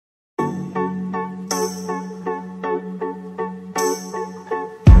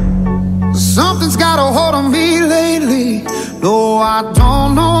Something's got a hold on me lately. No, I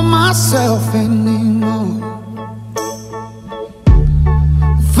don't know myself anymore.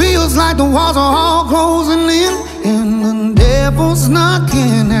 Feels like the walls are all closing in, and the devil's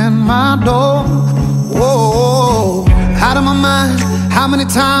knocking at my door. Whoa, out of my mind. How many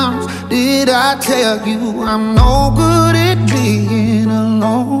times did I tell you I'm no good at being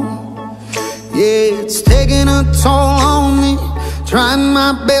alone? Yeah, it's taking a toll on me, trying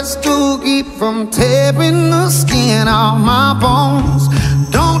my best to keep from tearing the skin off my bones.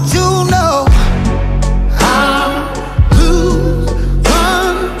 Don't you know I lose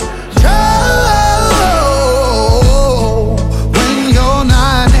control when you're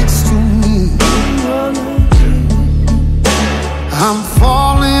not next to me? I'm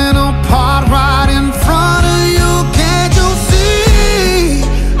falling apart right in front of you. Can't you see?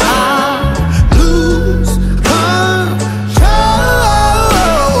 I lose control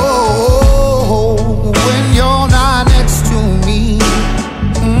when you're not next to me.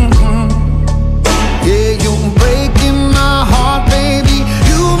 Yeah, you're breaking my heart, baby.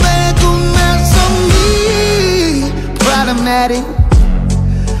 You make a mess of me. Problematic.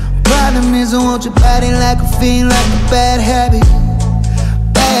 Problem is I want your body like a fiend, like a bad habit.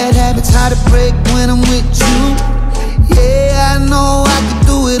 Bad habits hard to break when I'm with you. Yeah, I know I could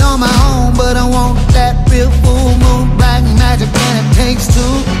do it on my own, but I want that real full moon black magic, and it takes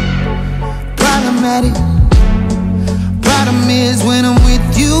two. Problematic. Problem is when I'm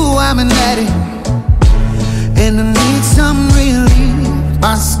with you, I'm an addict, and I need some relief.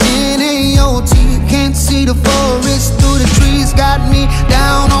 My skin and your teeth, can't see the forest through the trees. Got me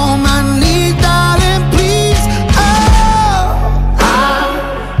down on my knees, darling, please.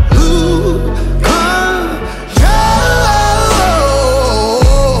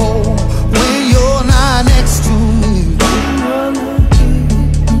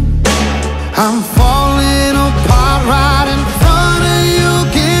 I'm falling apart right in front of you.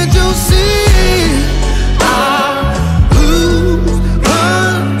 Can't you see? I lose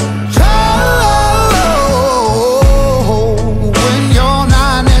control when you're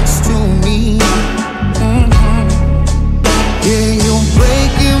not next to me. Yeah, you're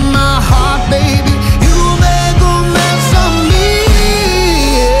breaking my heart, baby. You make a mess of me.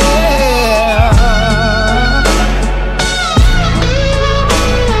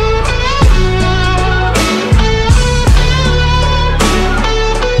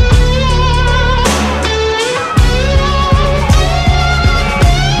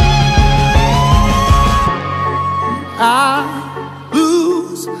 I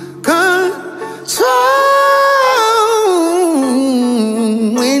lose control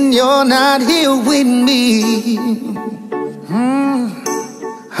when you're not here with me.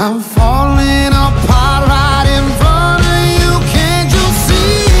 I'm falling apart.